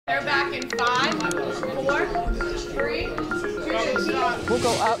They're back in 5, 4, 3, 2. We'll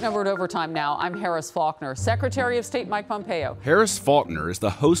go outnumbered overtime now. I'm Harris Faulkner. Secretary of State Mike Pompeo. Harris Faulkner is the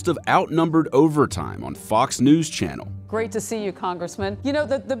host of Outnumbered Overtime on Fox News Channel. Great to see you, Congressman. You know,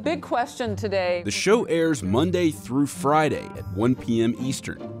 the big question today... The show airs Monday through Friday at 1 p.m.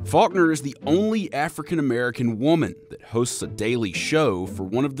 Eastern. Faulkner is the only African-American woman that hosts a daily show for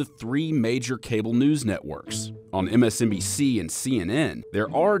one of the 3 major cable news networks. On MSNBC and CNN, there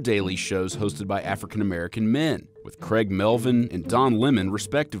are daily shows hosted by African-American men, with Craig Melvin and Don Lemon,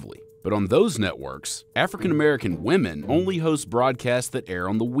 respectively. But on those networks, African-American women only host broadcasts that air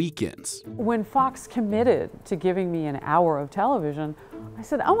on the weekends. When Fox committed to giving me an hour of television, I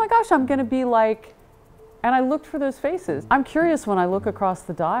said, oh my gosh, I'm going to be like, and I looked for those faces. I'm curious when I look across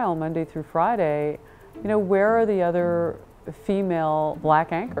the dial Monday through Friday, you know, where are the other female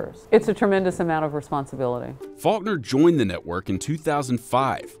black anchors? It's a tremendous amount of responsibility. Faulkner joined the network in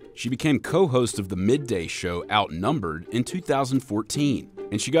 2005. She became co-host of the midday show Outnumbered in 2014.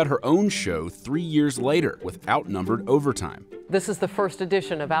 And she got her own show 3 years later with Outnumbered Overtime. This is the first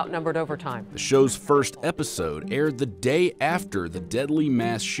edition of Outnumbered Overtime. The show's first episode aired the day after the deadly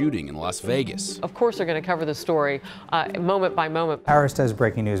mass shooting in Las Vegas. Of course, they're going to cover the story moment by moment. Harris does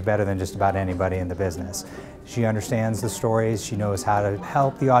breaking news better than just about anybody in the business. She understands the stories. She knows how to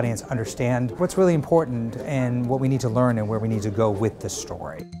help the audience understand what's really important and what we need to learn and where we need to go with the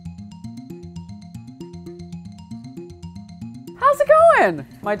story. How's it going?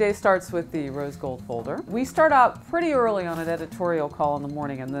 My day starts with the rose gold folder. We start out pretty early on an editorial call in the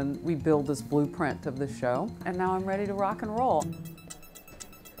morning, and then we build this blueprint of the show. And now I'm ready to rock and roll.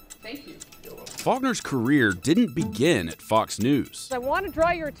 Thank you. Faulkner's career didn't begin at Fox News. I want to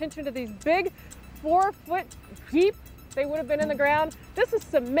draw your attention to these big 4-foot deep, they would have been in the ground. This is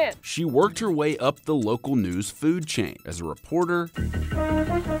cement. She worked her way up the local news food chain as a reporter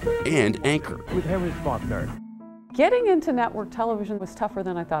and anchor. With Harris Faulkner. Getting into network television was tougher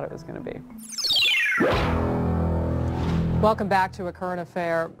than I thought it was going to be. Welcome back to A Current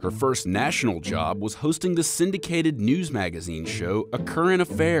Affair. Her first national job was hosting the syndicated news magazine show A Current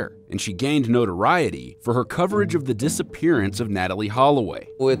Affair, and she gained notoriety for her coverage of the disappearance of Natalie Holloway.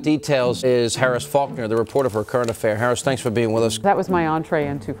 With details is Harris Faulkner, the reporter for A Current Affair. Harris, thanks for being with us. That was my entree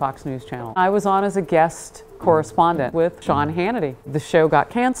into Fox News Channel. I was on as a guest correspondent with Sean Hannity. The show got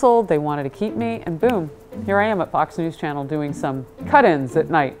canceled, they wanted to keep me, and boom, here I am at Fox News Channel doing some cut-ins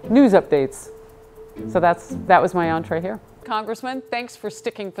at night, news updates. So that was my entree here. Congressman, thanks for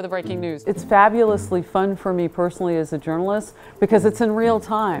sticking for the breaking news. It's fabulously fun for me personally as a journalist because it's in real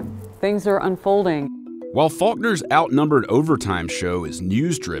time. Things are unfolding. While Faulkner's Outnumbered Overtime show is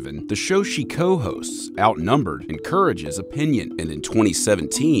news-driven, the show she co-hosts, Outnumbered, encourages opinion. And in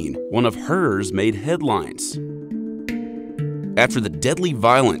 2017, one of hers made headlines. After the deadly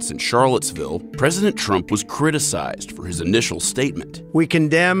violence in Charlottesville, President Trump was criticized for his initial statement. We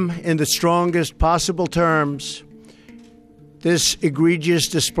condemn in the strongest possible terms this egregious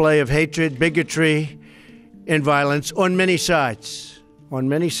display of hatred, bigotry, and violence on many sides. On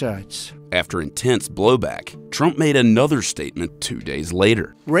many sides. After intense blowback, Trump made another statement 2 days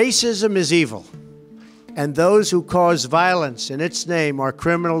later. Racism is evil, and those who cause violence in its name are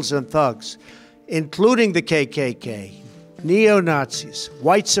criminals and thugs, including the KKK, neo-Nazis,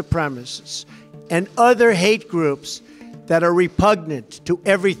 white supremacists, and other hate groups that are repugnant to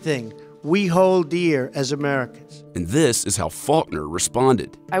everything we hold dear as Americans. And this is how Faulkner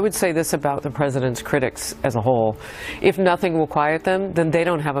responded. I would say this about the president's critics as a whole. If nothing will quiet them, then they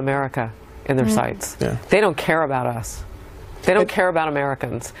don't have America in their sights. Yeah. They don't care about us. They don't care about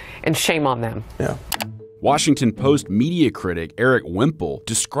Americans, and shame on them. Yeah. Washington Post media critic Eric Wemple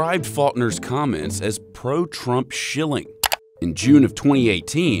described Faulkner's comments as pro-Trump shilling. In June of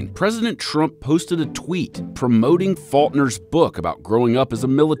 2018, President Trump posted a tweet promoting Faulkner's book about growing up as a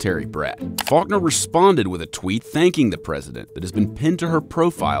military brat. Faulkner responded with a tweet thanking the president that has been pinned to her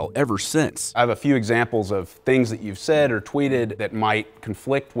profile ever since. I have a few examples of things that you've said or tweeted that might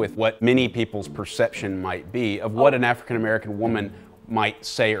conflict with what many people's perception might be of what an African-American woman might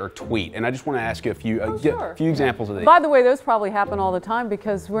say or tweet. And I just want to ask you a few examples of these. By the way, those probably happen all the time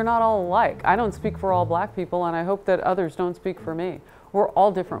because we're not all alike. I don't speak for all black people, and I hope that others don't speak for me. We're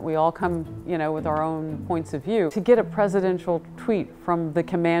all different. We all come, you know, with our own points of view. To get a presidential tweet from the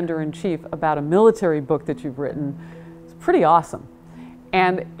commander-in-chief about a military book that you've written is pretty awesome.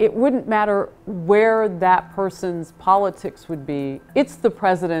 And it wouldn't matter where that person's politics would be. It's the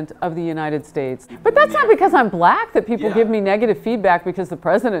president of the United States. But that's not because I'm black that people give me negative feedback because the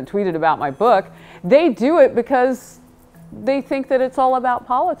president tweeted about my book. They do it because they think that it's all about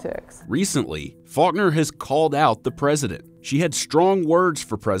politics. Recently, Faulkner has called out the president. She had strong words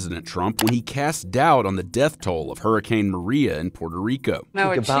for President Trump when he cast doubt on the death toll of Hurricane Maria in Puerto Rico.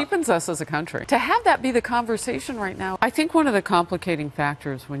 No, it cheapens us as a country. To have that be the conversation right now, I think one of the complicating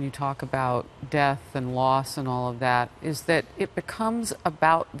factors when you talk about death and loss and all of that is that it becomes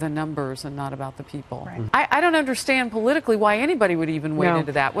about the numbers and not about the people. Right. I don't understand politically why anybody would even wade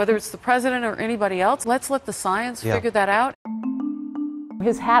into that, whether it's the president or anybody else. Let's let the science figure that out.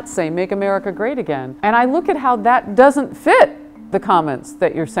 His hats say, "Make America Great Again." And I look at how that doesn't fit the comments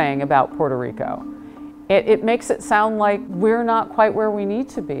that you're saying about Puerto Rico. It makes it sound like we're not quite where we need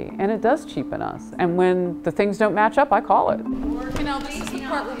to be, and it does cheapen us. And when the things don't match up, I call it. You know, this is the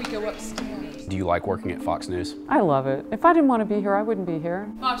part where we go upstairs. Do you like working at Fox News? I love it. If I didn't want to be here, I wouldn't be here.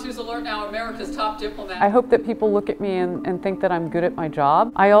 Fox News Alert now, America's top diplomat. I hope that people look at me and think that I'm good at my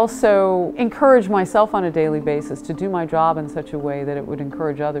job. I also encourage myself on a daily basis to do my job in such a way that it would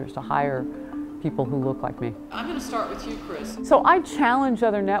encourage others to hire people who look like me. I'm going to start with you, Chris. So I challenge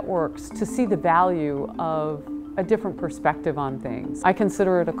other networks to see the value of a different perspective on things. I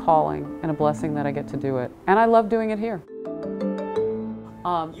consider it a calling and a blessing that I get to do it. And I love doing it here.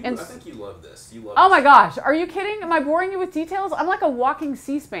 I think you love this. You love oh my gosh, are you kidding? Am I boring you with details? I'm like a walking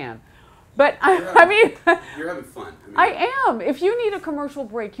C-SPAN. But I mean, you're having fun. I am. If you need a commercial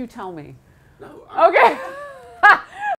break, you tell me. No. Okay.